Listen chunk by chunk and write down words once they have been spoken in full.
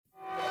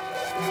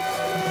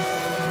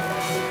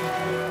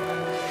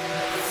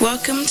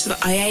Welcome to the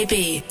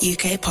IAB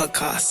UK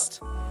podcast.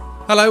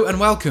 Hello and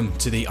welcome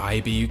to the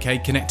IAB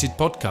UK Connected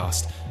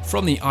podcast.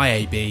 From the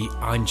IAB,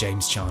 I'm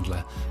James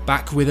Chandler,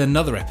 back with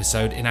another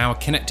episode in our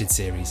Connected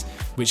series,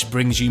 which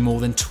brings you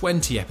more than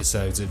 20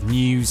 episodes of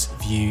news,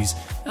 views,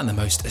 and the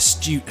most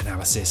astute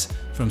analysis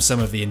from some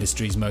of the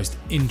industry's most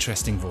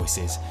interesting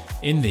voices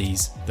in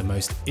these, the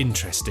most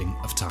interesting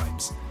of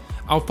times.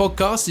 Our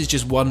podcast is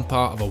just one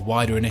part of a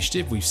wider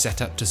initiative we've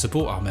set up to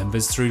support our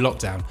members through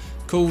lockdown,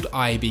 called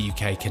IAB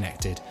UK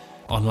Connected.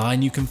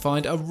 Online you can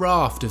find a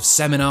raft of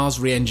seminars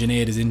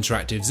re-engineered as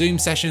interactive Zoom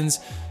sessions,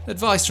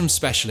 advice from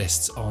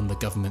specialists on the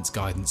government's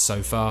guidance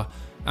so far,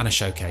 and a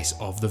showcase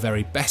of the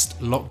very best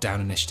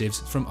lockdown initiatives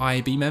from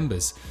IAB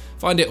members.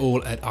 Find it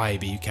all at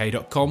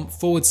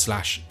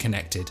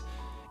iabuk.com/connected.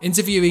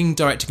 Interviewing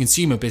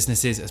direct-to-consumer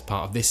businesses as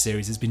part of this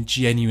series has been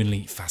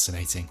genuinely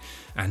fascinating,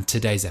 and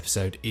today's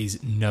episode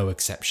is no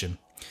exception.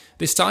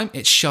 This time,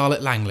 it's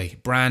Charlotte Langley,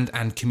 Brand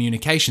and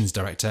Communications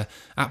Director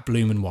at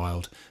Bloom &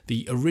 Wild,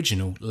 the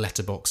original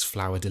letterbox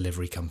flower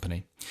delivery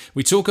company.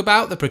 We talk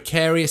about the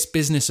precarious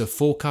business of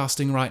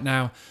forecasting right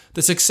now,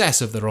 the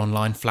success of their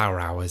online flower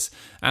hours,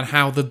 and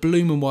how the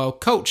Bloom &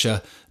 Wild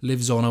culture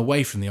lives on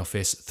away from the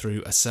office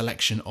through a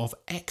selection of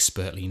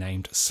expertly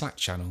named Slack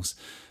channels.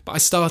 But I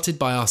started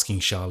by asking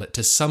Charlotte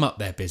to sum up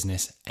their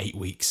business 8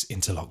 weeks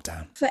into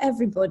lockdown. For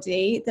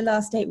everybody, the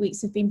last 8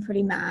 weeks have been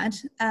pretty mad.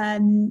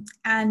 And,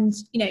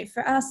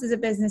 for us as a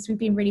business, we've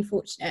been really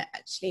fortunate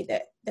actually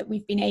that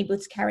we've been able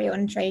to carry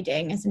on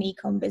trading as an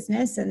e-com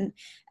business and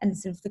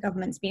sort of the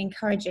government's been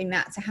encouraging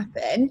that to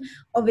happen.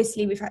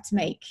 Obviously, we've had to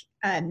make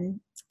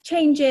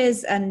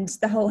changes and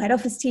the whole head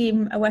office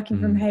team are working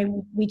from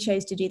home. We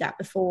chose to do that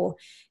before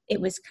it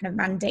was kind of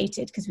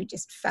mandated because we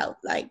just felt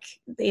like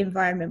the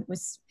environment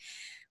was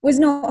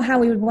not how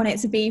we would want it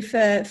to be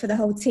for the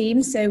whole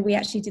team. So we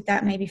actually did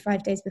that maybe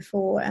 5 days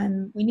before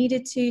we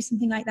needed to,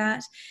 something like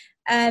that.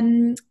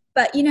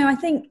 But, I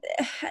think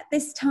at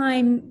this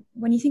time,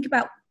 when you think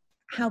about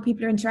how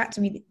people are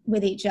interacting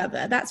with each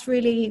other, that's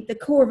really the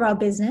core of our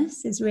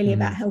business, is really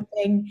about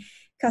helping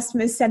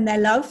customers send their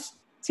love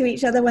to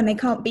each other when they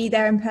can't be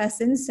there in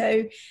person.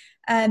 So,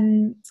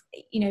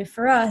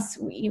 for us,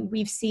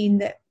 we've seen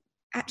that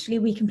actually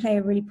we can play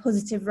a really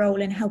positive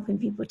role in helping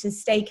people to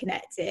stay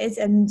connected,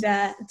 and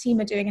the team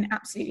are doing an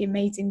absolutely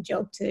amazing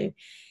job to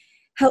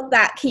help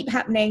that keep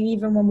happening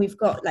even when we've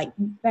got like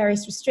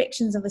various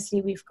restrictions.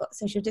 Obviously we've got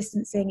social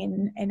distancing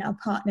in our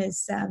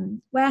partners'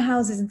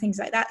 warehouses and things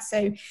like that,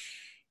 so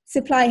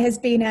supply has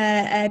been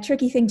a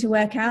tricky thing to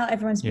work out.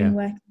 Everyone's been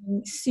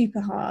working super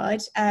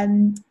hard,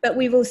 but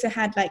we've also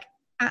had like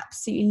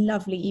absolutely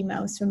lovely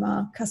emails from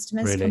our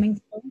customers coming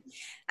through,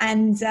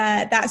 and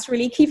that's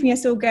really keeping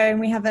us all going.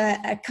 We have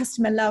a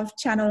customer love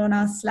channel on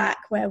our Slack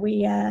where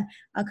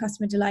our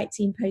customer delight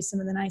team posts some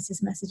of the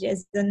nicest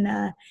messages, and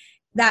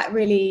that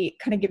really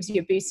kind of gives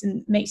you a boost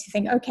and makes you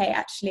think, okay,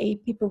 actually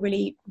people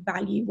really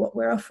value what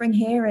we're offering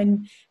here,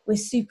 and we're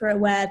super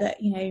aware that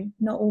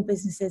not all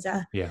businesses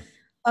are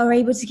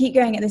able to keep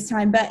going at this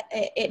time, but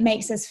it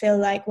makes us feel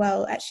like,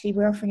 well, actually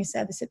we're offering a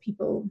service that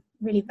people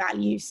really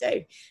value,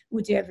 so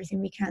we'll do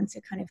everything we can to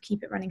kind of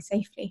keep it running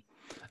safely.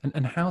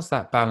 And how's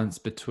that balance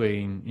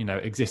between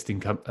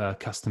existing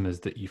customers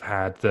that you've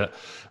had, that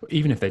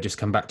even if they just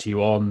come back to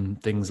you on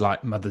things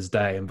like Mother's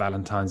Day and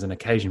Valentine's and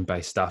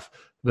occasion-based stuff,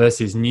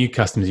 versus new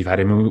customers you've had?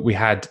 I mean, we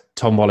had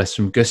Tom Wallace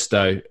from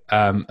Gusto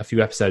a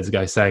few episodes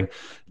ago saying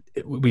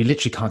we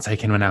literally can't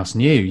take anyone else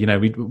new.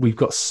 We've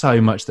got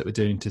so much that we're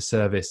doing to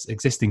service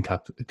existing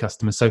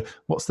customers. So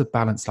what's the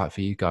balance like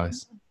for you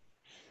guys?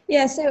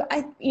 Yeah, so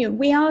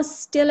we are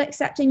still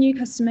accepting new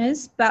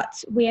customers,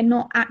 but we are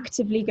not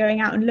actively going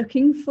out and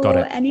looking for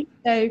any.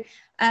 So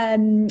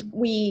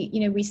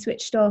we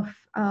switched off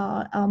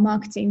our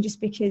marketing just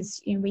because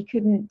we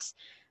couldn't,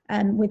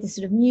 with the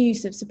sort of new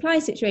sort of supply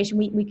situation,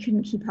 we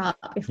couldn't keep up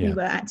if we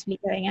were actively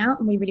going out,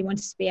 and we really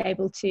wanted to be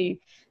able to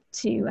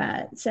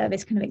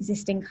service kind of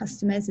existing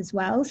customers as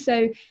well.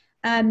 So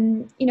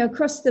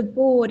across the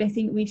board, I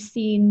think we've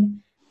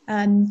seen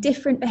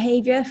different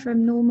behavior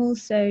from normal.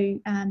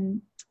 So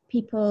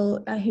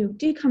people who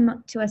do come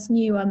up to us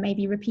new are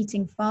maybe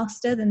repeating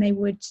faster than they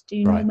would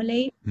do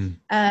normally.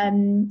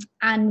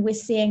 And we're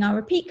seeing our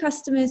repeat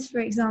customers, for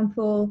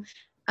example,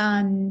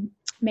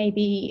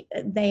 maybe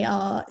they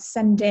are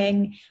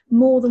sending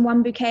more than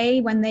one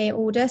bouquet when they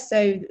order.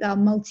 So our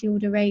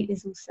multi-order rate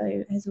has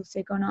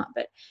also gone up.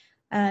 But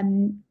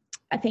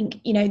I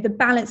think, the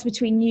balance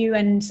between new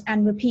and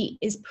repeat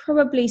is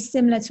probably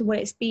similar to what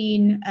it's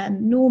been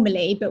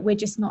normally, but we're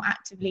just not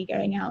actively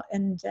going out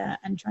and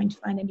trying to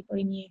find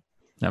anybody new.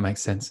 That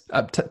makes sense.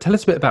 Tell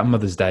us a bit about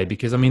Mother's Day,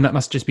 because I mean that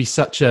must just be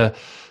such a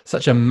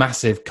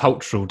massive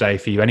cultural day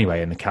for you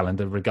anyway in the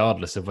calendar,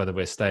 regardless of whether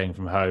we're staying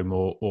from home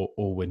or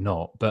we're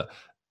not. But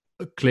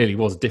it clearly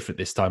was different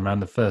this time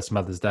around. The first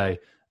Mother's Day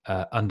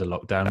under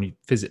lockdown, you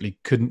physically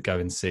couldn't go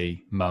and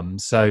see mum.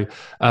 So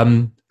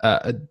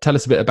tell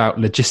us a bit about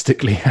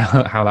logistically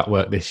how that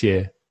worked this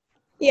year.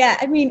 Yeah,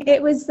 I mean,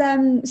 it was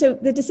so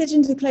the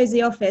decision to close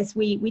the office,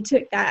 we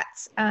took that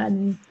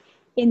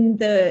in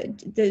the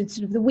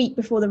sort of the week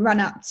before the run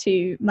up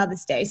to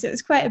Mother's Day. So it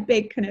was quite a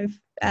big kind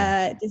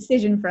of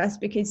decision for us,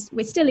 because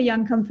we're still a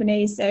young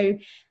company. So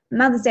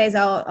Mother's Day is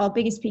our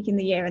biggest peak in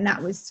the year, and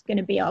that was going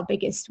to be our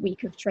biggest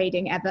week of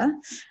trading ever.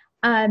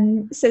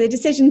 So the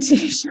decision to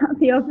shut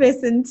the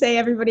office and say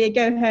everybody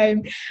go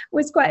home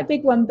was quite a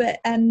big one, but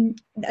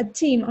a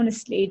team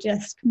honestly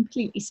just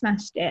completely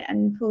smashed it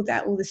and pulled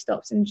out all the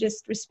stops and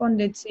just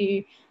responded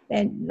to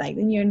the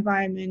new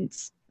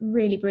environment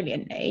really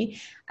brilliantly.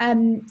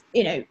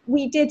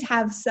 We did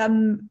have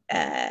some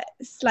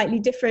slightly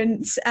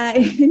different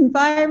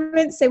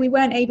environments, so we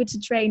weren't able to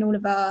train all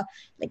of our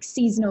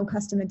seasonal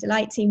customer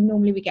delight team.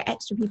 Normally we get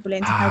extra people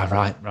in to help.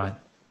 Right.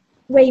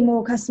 Way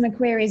more customer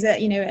queries at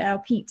our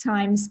peak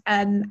times,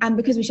 and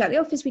because we shut the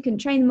office, we couldn't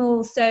train them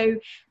all, so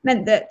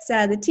meant that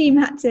the team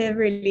had to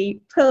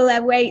really pull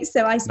their weight.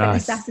 So I spent the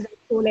Saturday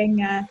calling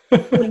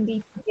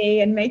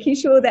DPD and making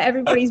sure that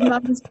everybody's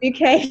mum's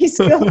bouquets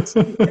got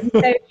to them.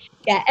 So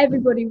yeah,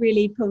 everybody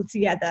really pulled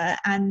together,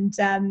 and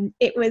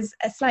it was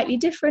a slightly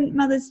different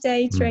Mother's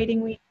Day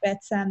trading week,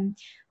 but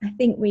I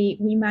think we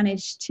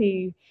managed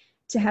to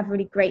have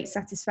really great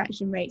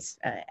satisfaction rates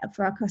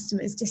for our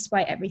customers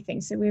despite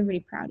everything. So we're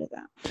really proud of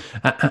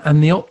that.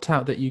 And the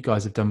opt-out that you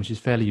guys have done, which is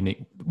fairly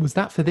unique, was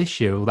that for this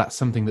year, or that's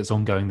something that's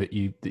ongoing that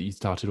you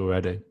started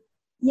already?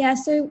 Yeah,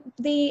 so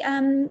the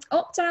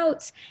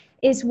opt-out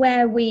is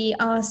where we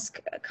ask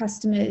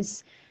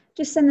customers,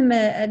 just send them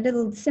a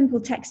little simple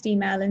text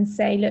email and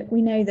say, look,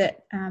 we know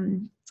that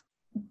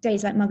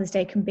days like Mother's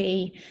Day can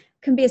be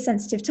a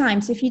sensitive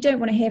time. So if you don't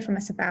want to hear from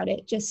us about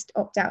it, just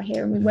opt out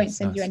here and we won't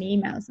send you any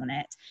emails on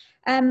it.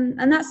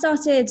 And that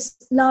started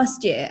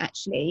last year,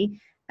 actually.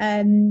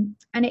 And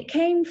it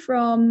came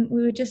from,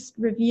 we were just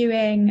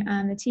reviewing,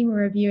 the team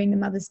were reviewing the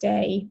Mother's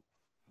Day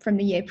from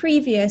the year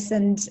previous,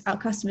 and our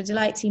customer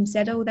delight team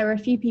said, there were a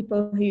few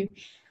people who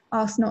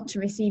asked not to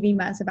receive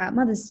emails about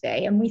Mother's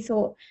Day. And we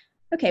thought,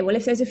 okay, well,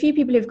 if there's a few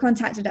people who've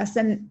contacted us,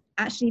 then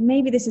actually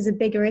maybe this is a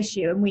bigger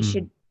issue and we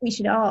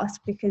should ask,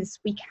 because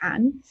we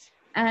can.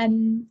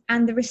 And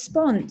the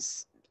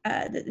response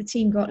that the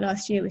team got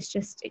last year was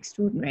just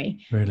extraordinary.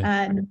 Really?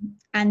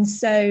 And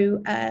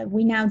so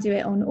we now do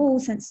it on all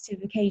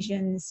sensitive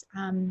occasions,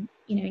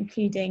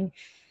 including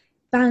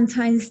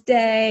Valentine's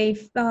Day,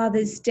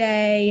 Father's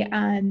Day,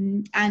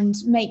 and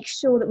make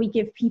sure that we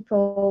give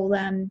people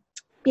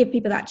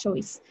that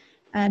choice.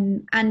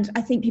 And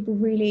I think people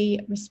really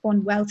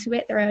respond well to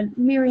it. There are a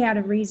myriad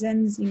of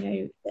reasons,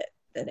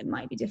 that it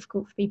might be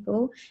difficult for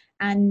people,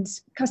 and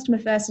customer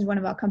first is one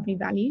of our company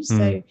values.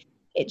 So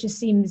it just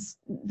seems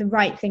the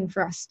right thing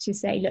for us to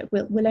say, look,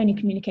 we'll only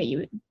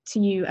communicate to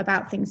you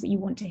about things that you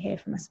want to hear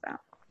from us about.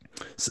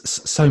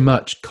 So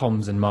much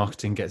comms and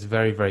marketing gets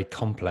very, very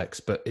complex,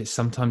 but it's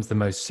sometimes the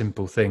most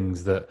simple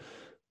things that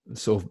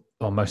sort of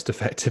are most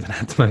effective and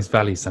add the most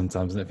value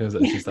sometimes. And it feels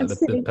like it's just like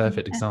the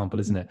perfect example,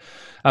 isn't it?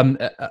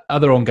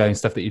 Other ongoing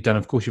stuff that you've done,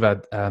 of course, you've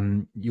had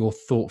your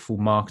thoughtful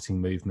marketing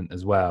movement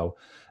as well,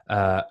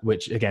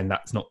 which again,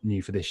 that's not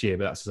new for this year,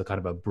 but that's a kind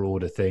of a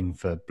broader thing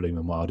for Bloom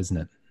and Wild, isn't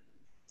it?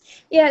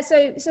 Yeah,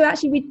 so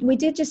actually we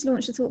did just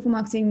launch the thoughtful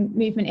marketing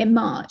movement in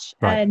March.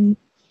 Right.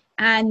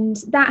 And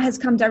that has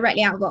come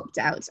directly out of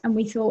opt-out. And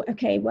we thought,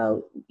 okay,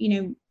 well,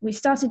 we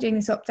started doing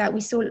this opt-out.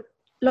 We saw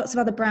lots of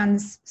other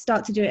brands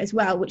start to do it as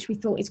well, which we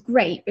thought is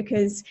great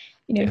because,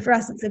 for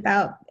us, it's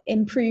about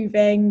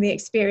improving the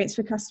experience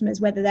for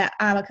customers, whether they're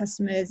our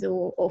customers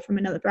or from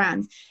another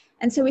brand.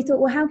 And so we thought,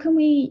 well, how can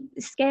we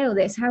scale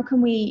this? How can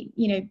we,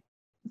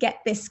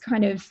 get this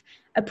kind of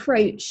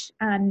approach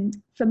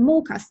for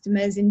more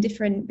customers in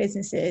different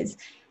businesses?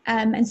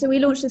 And so we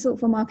launched the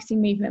thoughtful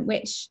marketing movement,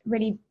 which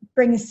really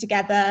brings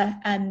together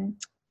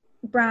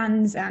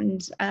brands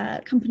and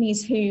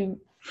companies who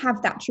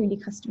have that truly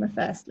customer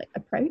first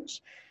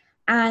approach.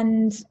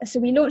 And so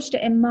we launched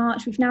it in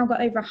March. We've now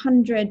got over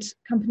 100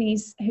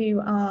 companies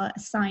who are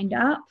signed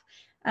up.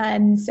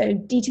 So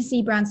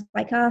D2C brands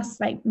like us,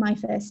 like My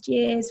First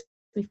Years.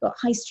 We've got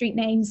high street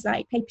names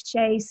like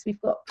Paperchase.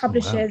 We've got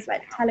publishers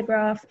like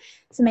Telegraph,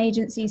 some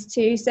agencies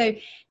too. So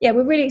yeah,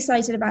 we're really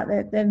excited about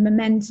the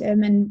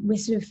momentum, and we're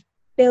sort of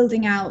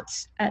building out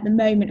at the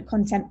moment a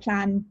content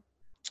plan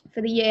for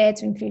the year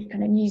to include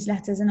kind of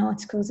newsletters and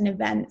articles and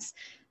events,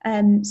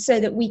 so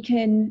that we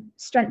can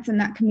strengthen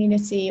that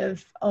community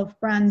of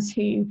brands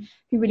who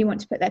really want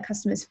to put their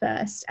customers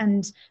first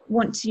and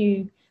want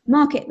to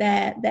market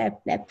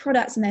their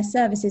products and their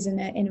services in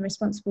a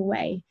responsible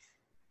way.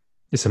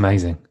 It's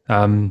amazing.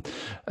 One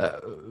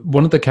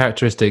of the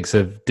characteristics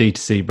of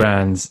D2C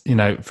brands,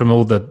 from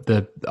all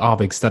the our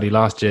big study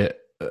last year,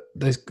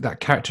 there's that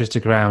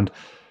characteristic around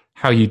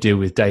how you deal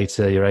with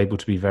data. You're able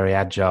to be very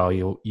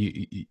agile.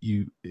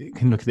 You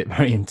can look at it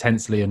very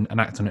intensely and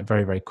act on it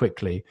very, very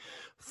quickly.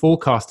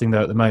 Forecasting,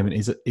 though, at the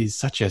moment is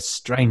such a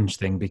strange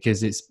thing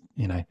because it's,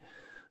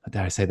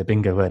 dare I say the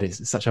bingo word,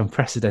 it's such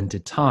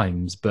unprecedented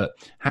times. But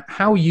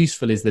how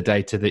useful is the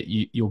data that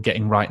you're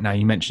getting right now?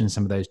 You mentioned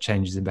some of those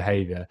changes in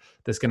behavior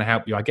that's going to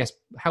help you, I guess,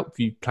 help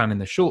you plan in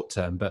the short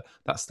term, but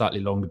that's slightly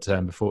longer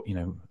term before,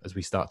 as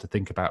we start to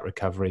think about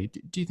recovery.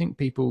 Do you think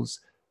people's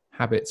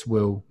habits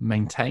will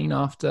maintain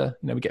after,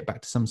 we get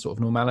back to some sort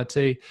of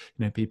normality?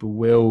 People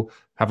will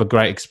have a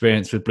great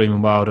experience with Bloom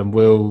and Wild and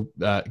will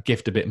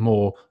gift a bit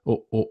more,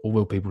 or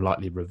will people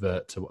likely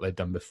revert to what they've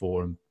done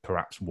before and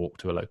perhaps walk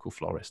to a local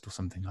florist or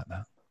something like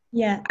that?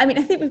 Yeah, I mean,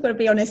 I think we've got to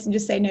be honest and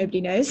just say nobody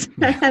knows.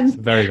 Yeah, it's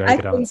a very, very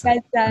good answer. I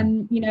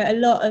think there's, a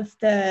lot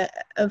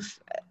of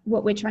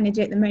what we're trying to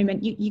do at the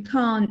moment. You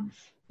can't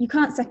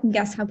second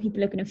guess how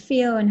people are going to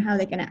feel and how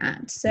they're going to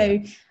act. So,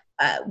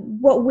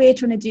 what we're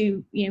trying to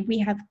do, we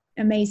have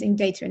amazing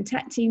data and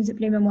tech teams at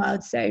Bloom and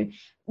Wild. So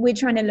we're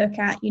trying to look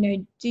at,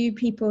 do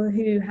people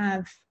who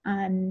have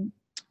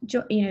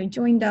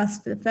joined us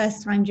for the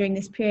first time during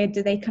this period,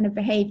 do they kind of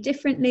behave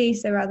differently?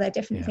 So are there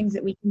different things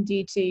that we can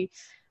do to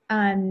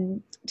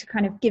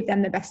kind of give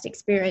them the best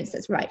experience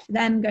that's right for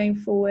them going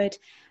forward?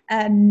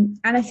 And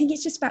I think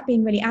it's just about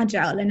being really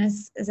agile. And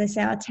as I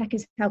say, our tech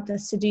has helped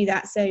us to do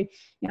that. So,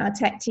 our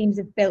tech teams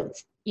have built,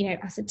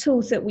 as a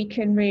tool so that we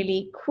can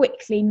really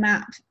quickly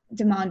map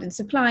demand and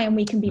supply, and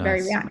we can be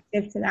very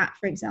reactive to that,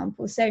 for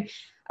example. So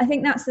I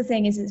think that's the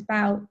thing, is it's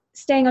about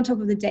staying on top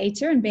of the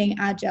data and being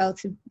agile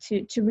to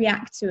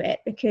react to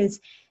it, because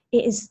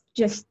it is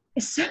just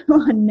so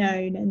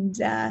unknown, and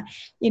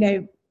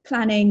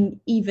planning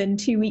even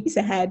 2 weeks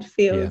ahead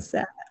feels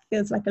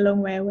like a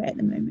long way away at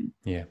the moment.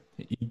 Yeah.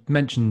 You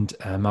mentioned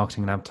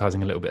marketing and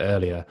advertising a little bit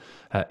earlier,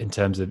 in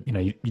terms of,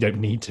 you don't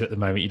need to at the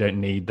moment, you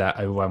don't need that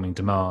overwhelming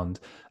demand.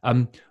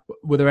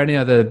 Were there any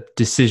other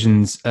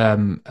decisions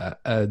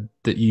that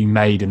you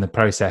made in the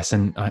process?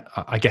 And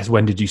I guess,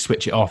 when did you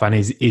switch it off? And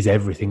is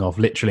everything off?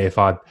 Literally, if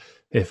I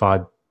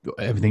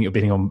everything you're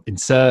bidding on in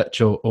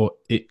search, or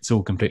it's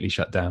all completely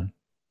shut down?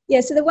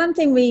 Yeah, so the one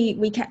thing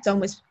we kept on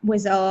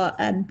was our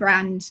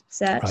brand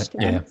search. Right,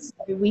 yeah.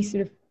 So we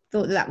sort of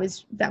thought that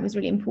was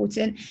really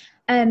important.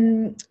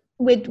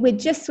 We're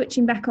just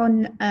switching back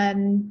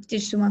on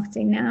digital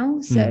marketing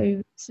now,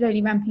 so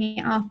slowly ramping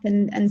it up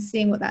and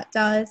seeing what that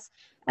does.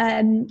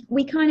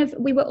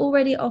 We were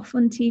already off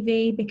on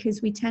TV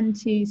because we tend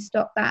to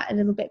stop that a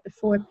little bit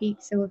before a peak.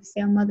 So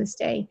obviously on Mother's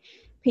Day,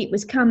 peak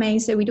was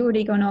coming, so we'd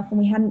already gone off and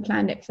we hadn't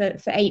planned it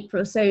for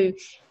April. So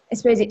I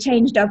suppose it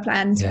changed our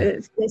plans for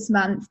this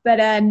month. But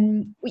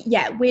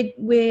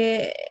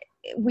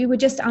we were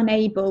just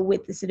unable,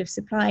 with the sort of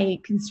supply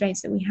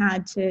constraints that we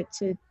had, to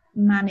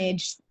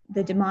manage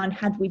the demand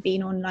had we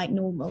been on like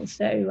normal.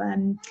 So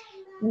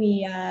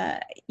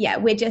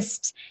we're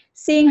just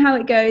seeing how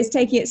it goes,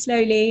 taking it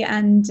slowly,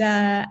 and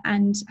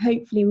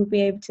hopefully we'll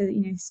be able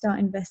to start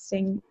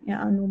investing at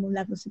our normal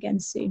levels again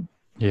soon.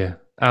 Yeah.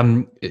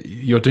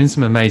 You're doing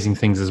some amazing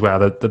things as well.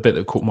 The bit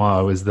that caught my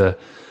eye was the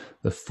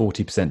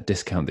 40%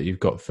 discount that you've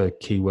got for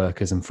key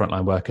workers and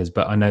frontline workers,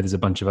 but I know there's a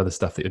bunch of other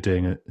stuff that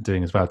you're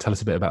doing as well. Tell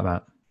us a bit about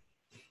that.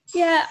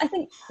 Yeah, I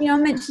think, I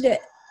mentioned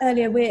it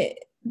earlier, we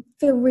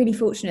feel really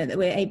fortunate that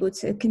we're able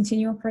to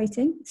continue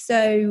operating.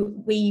 So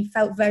we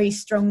felt very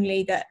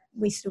strongly that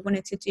we sort of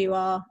wanted to do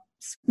our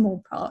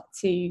small part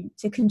to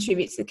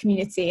contribute to the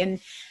community,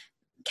 and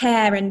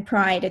care and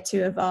pride are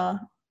two of our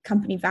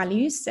company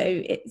values. So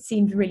it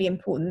seemed really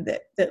important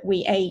that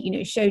we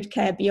showed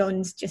care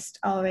beyond just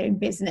our own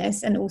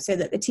business, and also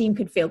that the team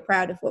could feel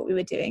proud of what we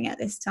were doing at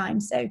this time.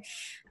 So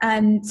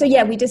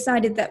we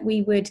decided that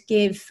we would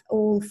give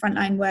all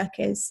frontline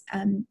workers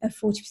a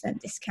 40%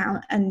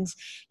 discount, and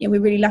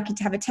we're really lucky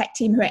to have a tech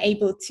team who are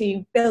able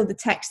to build the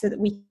tech so that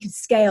we can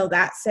scale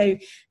that.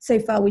 So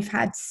far we've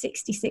had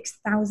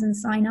 66,000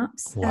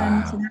 sign-ups.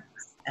 Wow. To that.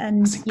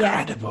 And that's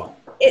incredible.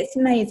 It's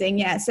amazing,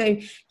 yeah. So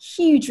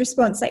huge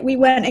response. Like, we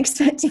weren't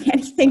expecting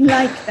anything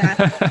like that.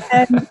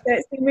 So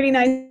it's been really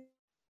nice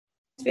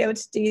to be able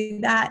to do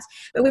that.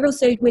 But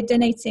we're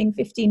donating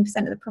 15%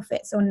 of the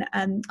profits on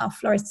our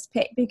florists'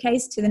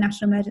 bouquets to the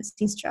National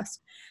Emergencies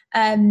Trust.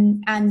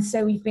 And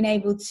so we've been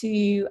able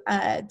to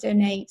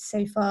donate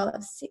so far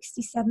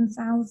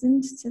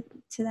 67,000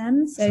 to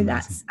them. So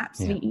that's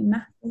absolutely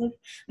massive.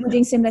 We're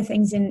doing similar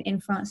things in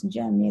France and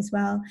Germany as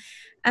well.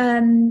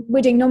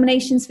 We're doing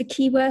nominations for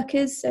key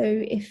workers. So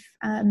if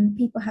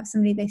people have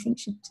somebody they think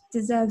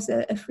deserves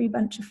a free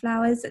bunch of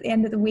flowers at the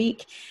end of the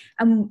week.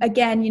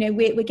 Again,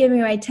 we're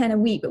giving away 10 a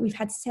week, but we've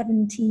had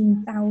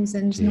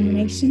 17,000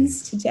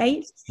 nominations to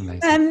date.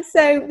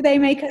 So they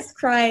make us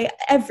cry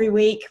every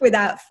week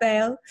without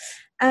fail.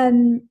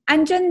 And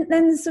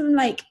then some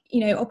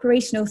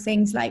operational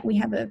things, like we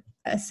have a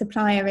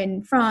supplier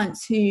in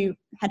France who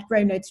had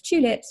grown loads of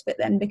tulips, but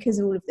then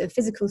because all of the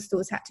physical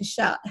stores had to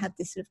shut, had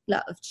this sort of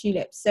glut of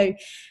tulips. So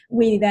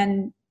we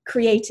then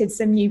created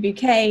some new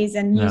bouquets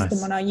and used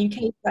them on our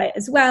UK site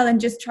as well, and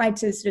just tried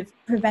to sort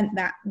of prevent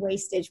that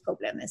wastage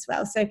problem as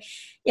well. So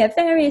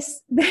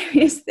various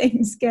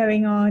things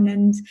going on,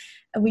 and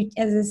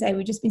as I say,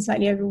 we've just been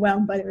slightly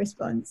overwhelmed by the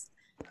response.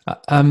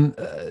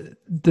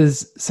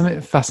 There's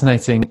something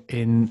fascinating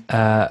in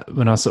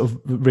when I was sort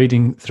of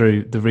reading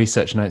through the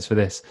research notes for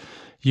this.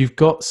 You've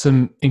got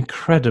some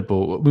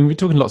incredible, we're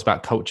talking lots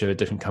about culture at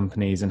different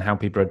companies and how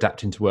people are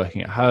adapting to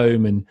working at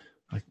home, and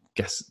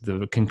guess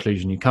the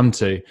conclusion you come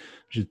to,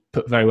 which is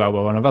put very well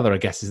by one of other, I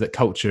guess, is that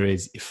culture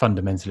is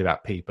fundamentally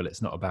about people.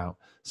 It's not about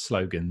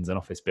slogans and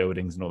office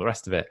buildings and all the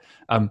rest of it.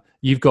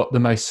 You've got the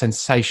most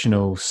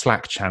sensational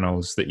Slack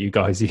channels that you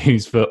guys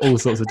use for all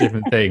sorts of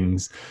different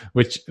things,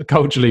 which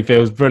culturally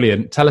feels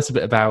brilliant. Tell us a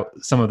bit about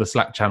some of the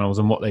Slack channels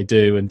and what they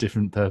do and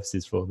different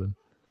purposes for them.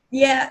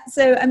 Yeah,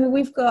 so I mean,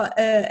 we've got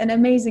an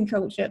amazing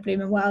culture at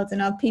Bloom and Wild,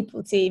 and our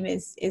people team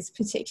is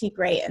particularly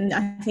great. And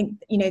I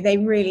think, you know, they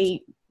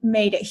really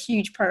made it a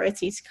huge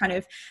priority to kind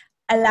of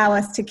allow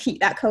us to keep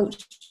that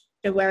culture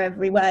wherever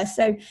we were.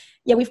 So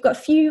yeah, we've got a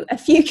few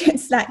good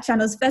Slack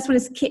channels. First one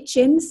is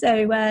kitchen. So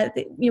you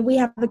know, we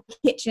have a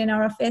kitchen in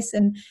our office,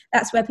 and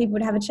that's where people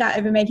would have a chat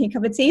over making a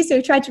cup of tea. So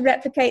we tried to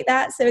replicate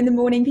that. So in the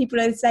morning,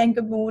 people are saying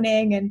good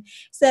morning, and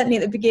certainly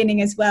at the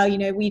beginning as well, you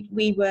know,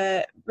 we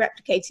were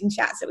replicating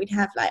chats that we'd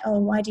have, like, oh,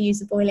 why do you use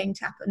the boiling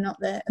tap and not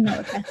the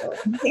kettle,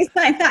 and things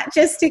like that,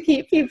 just to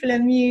keep people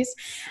amused.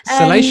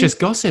 Salacious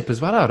gossip as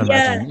well, I'd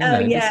imagine.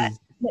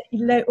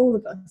 All the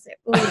gossip.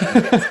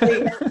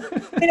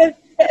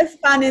 bit of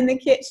fun in the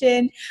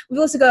kitchen. We've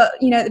also got,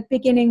 you know, at the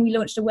beginning we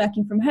launched a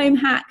working from home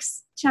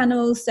hacks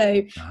channel. So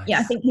nice. Yeah,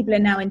 I think people are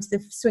now into the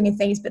swing of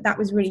things, but that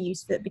was really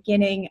useful at the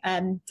beginning.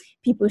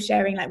 People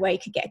sharing like where you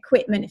could get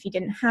equipment if you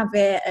didn't have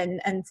it,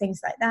 and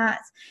things like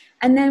that.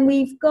 And then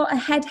we've got a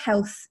head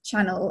health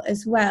channel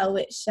as well,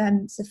 which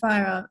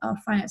Sophia, our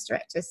finance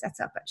director, set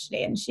up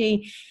actually, and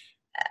she,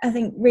 I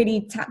think,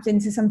 really tapped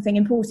into something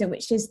important,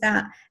 which is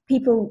that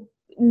people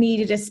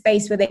needed a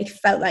space where they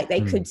felt like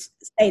they could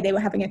say they were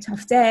having a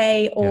tough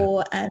day,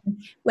 or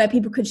where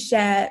people could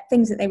share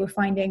things that they were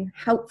finding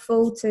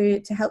helpful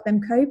to help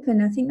them cope.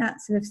 And I think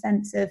that sort of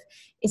sense of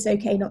it's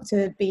okay not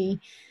to be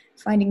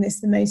finding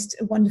this the most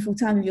wonderful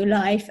time of your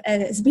life,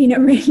 it's been a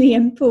really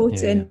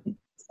important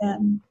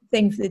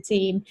thing for the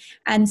team.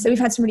 And so we've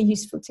had some really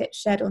useful tips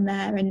shared on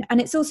there,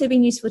 and it's also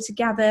been useful to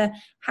gather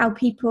how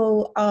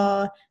people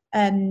are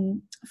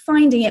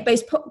finding it,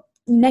 both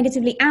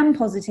negatively and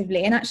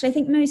positively. And actually I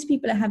think most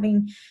people are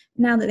having,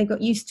 now that they've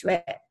got used to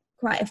it,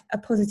 quite a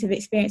positive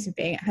experience of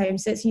being at home.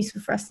 So it's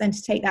useful for us then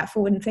to take that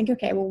forward and think,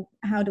 okay, well,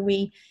 how do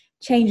we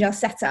change our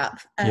setup?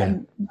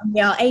 We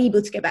are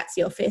able to go back to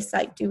the office.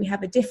 Like, do we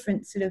have a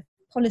different sort of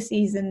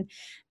policies and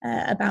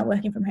about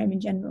working from home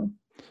in general?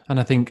 And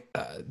I think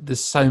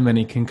there's so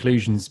many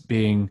conclusions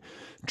being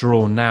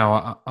drawn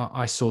now.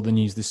 I saw the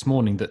news this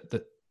morning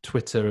that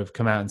Twitter have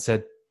come out and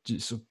said,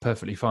 it's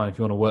perfectly fine if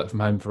you want to work from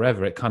home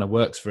forever. It kind of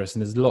works for us.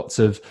 And there's lots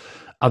of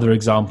other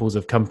examples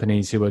of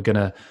companies who are going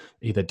to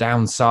either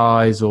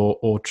downsize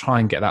or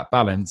try and get that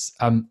balance.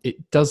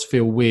 It does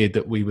feel weird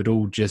that we would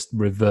all just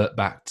revert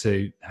back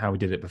to how we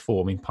did it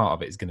before. I mean, part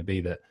of it is going to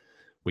be that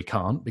we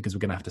can't, because we're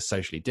going to have to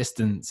socially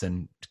distance,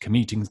 and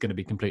commuting is going to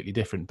be completely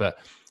different. But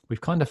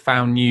we've kind of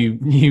found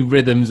new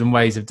rhythms and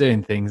ways of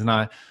doing things. And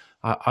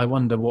I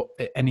wonder what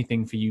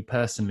anything for you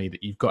personally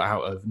that you've got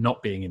out of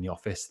not being in the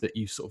office that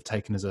you've sort of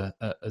taken as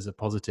a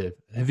positive.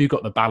 Have you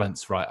got the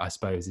balance right, I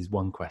suppose, is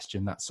one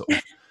question. That's sort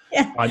of,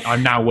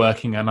 I'm now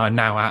working and I'm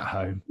now at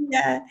home.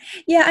 Yeah.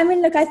 I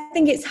mean, look, I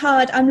think it's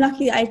hard. I'm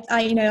lucky that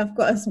I you know, I've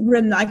got a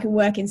room that I can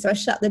work in, so I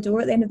shut the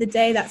door at the end of the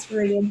day. That's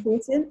really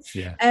important.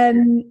 Yeah.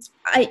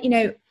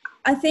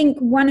 I think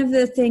one of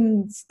the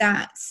things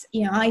that,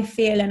 you know, I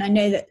feel, and I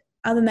know that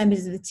other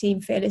members of the team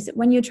feel, is that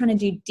when you're trying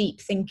to do deep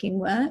thinking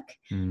work,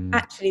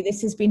 actually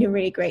this has been a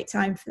really great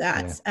time for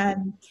that.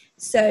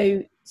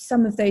 So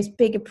some of those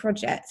bigger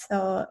projects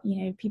are,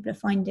 you know, people are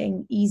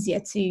finding easier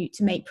to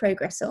make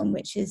progress on,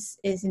 which is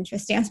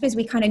interesting. I suppose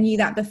we kind of knew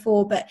that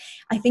before, but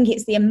I think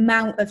it's the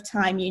amount of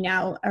time you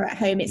now are at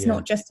home. It's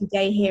not just a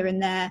day here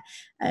and there.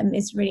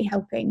 Is really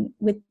helping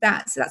with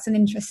that. So that's an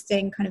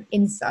interesting kind of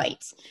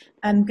insight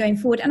going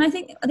forward. And I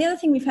think the other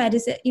thing we've heard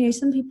is that, you know,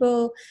 some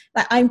people,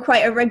 like, I'm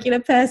quite a regular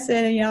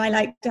person, you know, I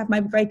like to have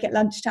my break at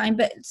lunchtime,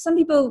 but some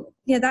people,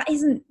 you know, that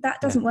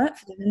doesn't work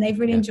for them, and they've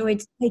really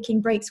enjoyed taking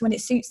breaks when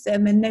it suits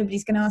them, and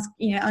nobody's going to ask,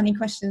 you know, any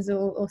questions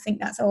or think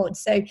that's odd.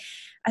 So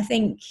I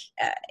think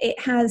it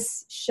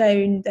has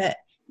shown that,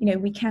 you know,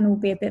 we can all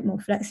be a bit more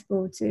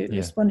flexible to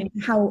responding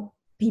to how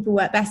people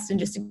work best, and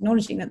just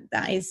acknowledging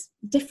that is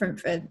different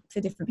for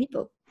different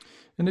people.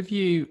 And have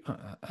you,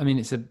 I mean,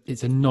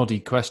 it's a noddy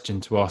question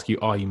to ask you,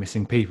 are you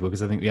missing people?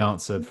 Because I think the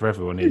answer for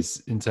everyone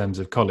is, in terms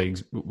of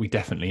colleagues, we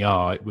definitely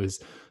are. There's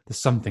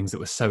some things that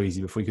were so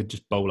easy before. You could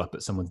just bowl up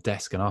at someone's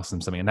desk and ask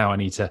them something, and now I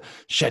need to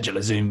schedule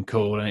a Zoom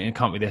call, and it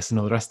can't be this and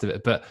all the rest of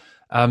it. But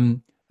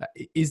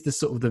is the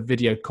sort of the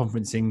video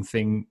conferencing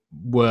thing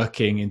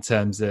working in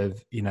terms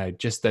of, you know,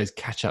 just those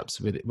catch-ups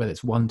with it, whether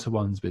it's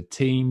one-to-ones with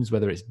teams,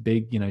 whether it's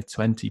big, you know,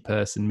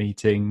 20-person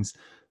meetings?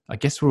 I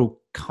guess we're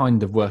all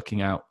kind of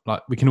working out,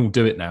 like, we can all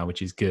do it now,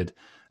 which is good.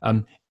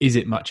 Is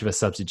it much of a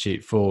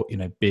substitute for, you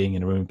know, being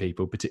in a room with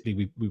people?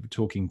 Particularly, we were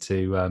talking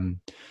to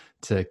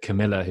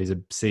Camilla, who's a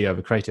CEO of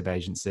a creative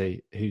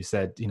agency, who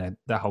said, you know,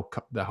 the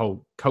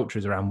whole culture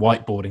is around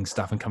whiteboarding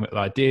stuff and coming up with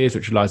ideas,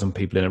 which relies on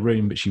people in a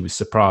room. But she was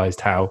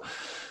surprised how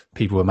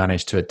people were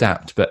managed to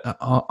adapt. But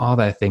are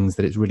there things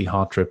that it's really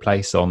hard to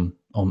replace on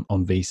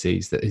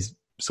VCs that is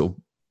sort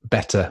of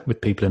better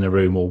with people in a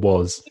room, or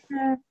was?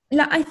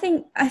 Like, I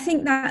think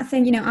that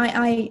thing,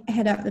 I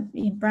head up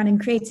the brand and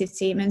creative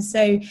team, and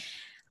so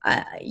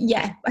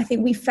I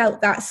think we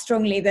felt that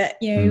strongly, that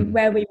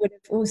where we would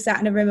have all sat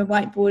in a room and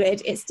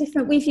whiteboarded, it's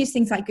different. We've used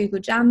things like Google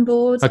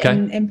Jamboard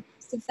in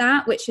place of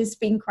that, which has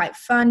been quite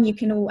fun. You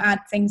can all add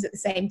things at the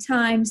same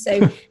time, so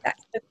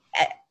that's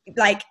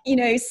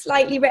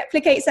slightly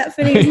replicates that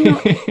feeling. It's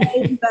not the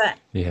same, but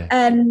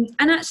and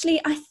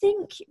actually I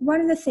think one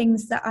of the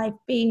things that I've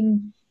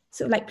been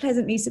sort of like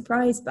pleasantly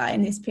surprised by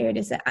in this period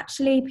is that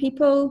actually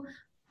people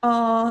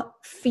are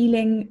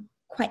feeling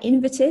quite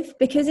innovative,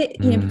 because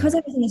because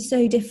everything is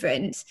so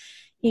different.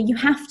 You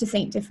have to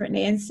think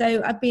differently, and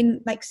so I've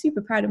been like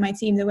super proud of my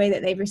team, the way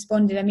that they've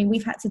responded. I mean,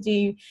 we've had to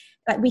do,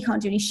 like, we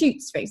can't do any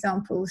shoots, for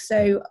example,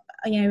 so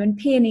and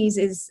peony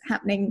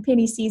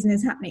season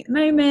is happening at the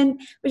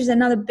moment, which is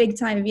another big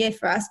time of year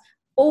for us.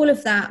 All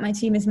of that my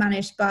team has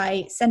managed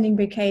by sending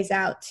bouquets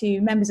out to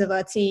members of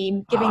our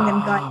team, giving them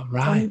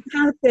guidance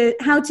on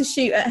how to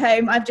shoot at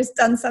home. I've just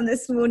done some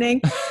this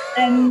morning,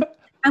 and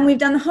we've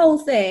done the whole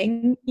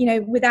thing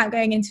without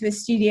going into a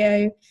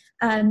studio.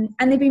 And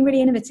they've been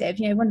really innovative.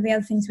 One of the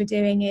other things we're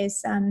doing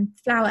is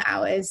flower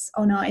hours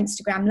on our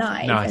Instagram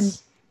Live. Nice. And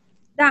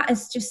that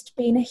has just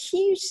been a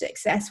huge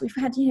success. We've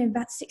had,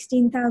 about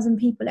 16,000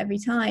 people every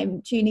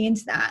time tuning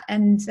into that.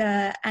 And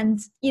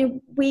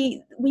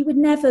we would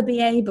never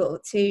be able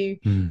to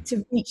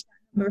reach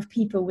that number of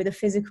people with a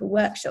physical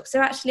workshop.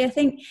 So actually, I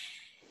think,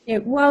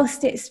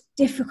 whilst it's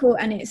difficult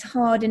and it's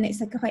hard and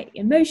it's quite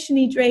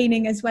emotionally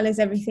draining as well as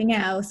everything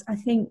else, I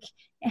think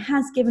it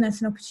has given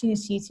us an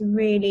opportunity to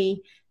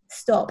really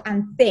stop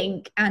and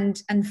think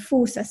and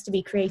force us to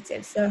be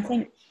creative. So I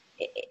think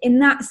in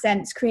that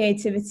sense,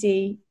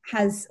 creativity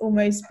has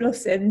almost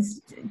blossomed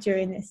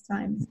during this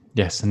time.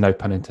 Yes, and no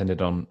pun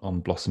intended on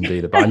blossomed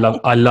either.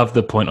 But I love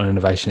the point on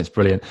innovation. It's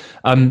brilliant.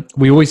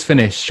 We always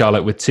finish,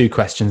 Charlotte, with 2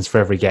 questions for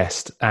every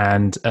guest.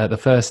 And the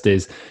first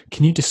is,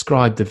 can you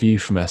describe the view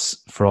from us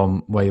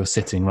from where you're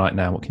sitting right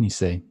now? What can you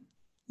see?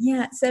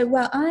 Yeah, so,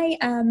 well, I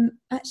am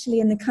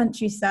actually in the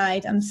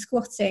countryside. I'm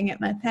squatting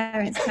at my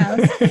parents' house.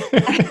 So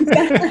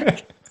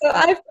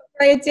I've got a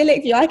very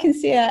idyllic view. I can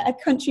see a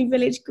country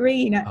village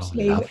green,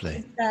 actually. Oh,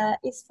 lovely.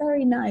 It's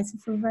very nice. I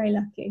feel very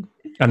lucky.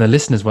 And the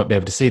listeners won't be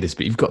able to see this,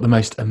 but you've got the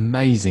most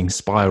amazing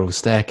spiral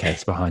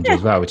staircase behind you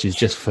as well, which is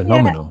just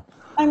phenomenal. Yeah,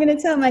 I'm going to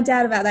tell my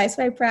dad about that. He's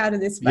very proud of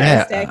this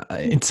spiral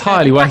staircase.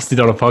 Entirely wasted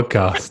on a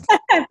podcast.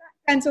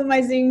 And all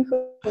my Zoom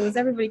calls,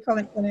 everybody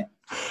comments on it.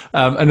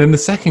 And then the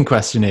second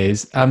question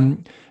is,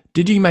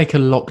 did you make a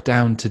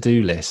lockdown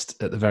to-do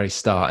list at the very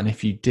start? And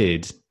if you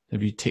did,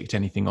 have you ticked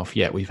anything off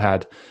yet? We've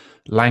had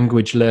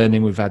language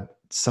learning. We've had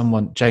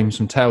James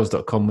from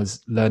Tails.com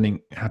was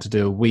learning how to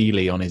do a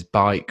wheelie on his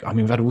bike. I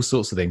mean, we've had all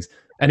sorts of things.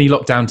 Any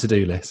lockdown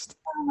to-do list?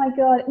 Oh my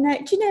God. No,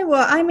 do you know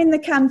what? I'm in the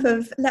camp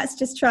of let's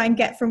just try and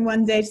get from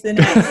one day to the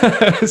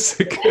next.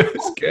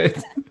 It's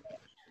good.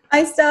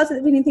 I started at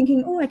the beginning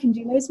thinking, I can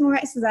do loads more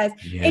exercise.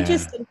 Yeah. It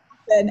just didn't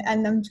happen,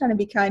 and I'm trying to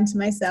be kind to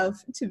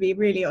myself, to be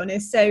really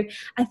honest. So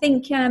I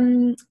think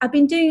I'm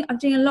doing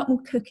a lot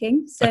more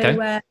cooking. So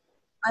I'm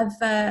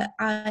not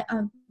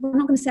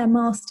going to say I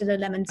mastered a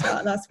lemon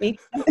tart last week,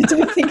 but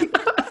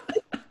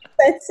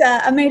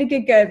I made a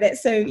good go of it.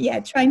 So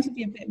yeah, trying to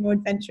be a bit more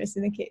adventurous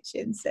in the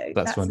kitchen. So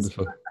that's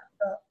wonderful.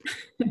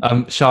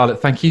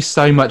 Charlotte, thank you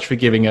so much for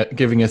giving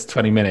us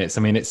 20 minutes.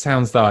 I mean, it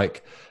sounds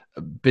like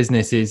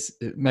business is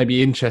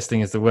maybe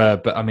interesting as the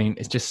word, but I mean,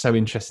 it's just so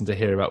interesting to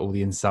hear about all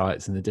the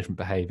insights and the different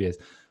behaviors.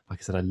 Like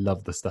I said, I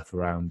love the stuff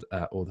around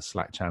all the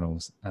Slack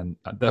channels, and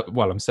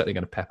I'm certainly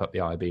going to pep up the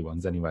IAB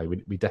ones anyway.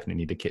 We definitely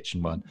need a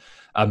kitchen one.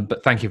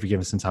 But thank you for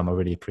giving us some time. I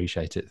really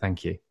appreciate it.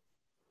 Thank you.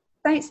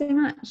 Thanks so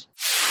much.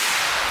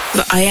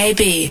 The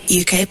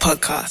IAB UK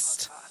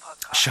podcast.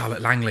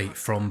 Charlotte Langley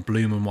from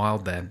Bloom and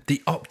Wild there.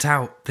 The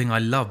opt-out thing I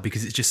love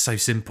because it's just so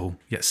simple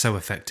yet so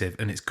effective,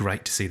 and it's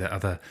great to see that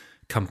other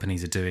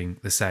companies are doing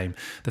the same.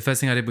 The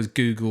first thing I did was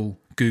Google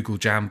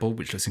Jamboard,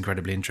 which looks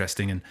incredibly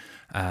interesting, and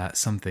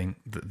something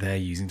that they're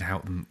using to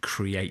help them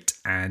create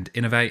and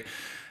innovate.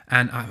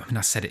 And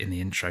I said it in the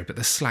intro, but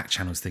the Slack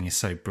channels thing is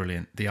so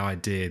brilliant. The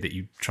idea that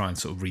you try and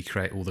sort of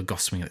recreate all the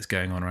gossiping that's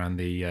going on around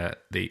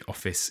the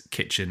office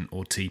kitchen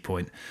or tea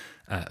point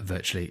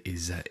virtually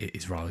is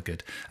rather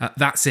good.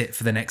 That's it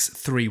for the next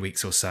 3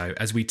 weeks or so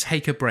as we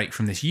take a break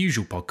from this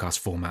usual podcast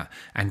format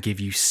and give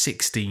you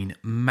 16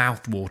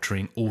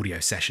 mouth-watering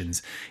audio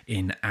sessions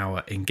in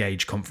our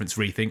Engage Conference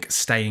Rethink.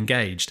 Stay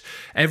engaged.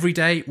 Every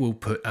day we'll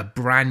put a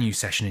brand new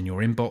session in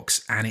your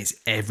inbox, and it's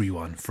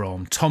everyone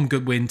from Tom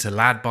Goodwin to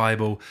Lad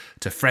Bible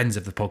to friends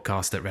of the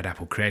podcast at Red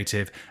Apple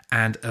Creative,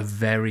 and a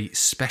very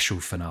special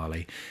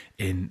finale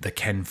in the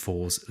Ken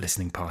For's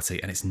listening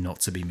party, and it's not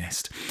to be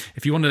missed.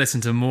 If you want to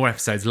listen to more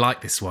episodes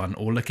like this one,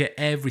 or look at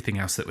everything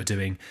else that we're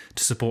doing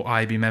to support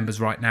IAB members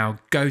right now,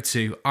 go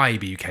to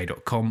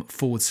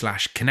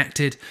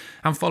iabuk.com/connected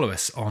and follow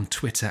us on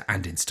Twitter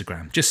and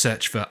Instagram. Just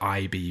search for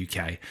IAB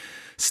UK.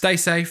 Stay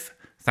safe,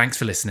 thanks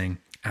for listening,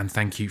 and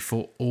thank you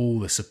for all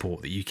the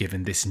support that you've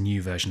given this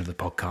new version of the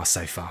podcast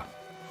so far.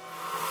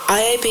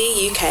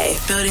 IAB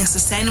UK, building a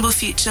sustainable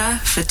future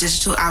for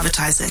digital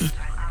advertising.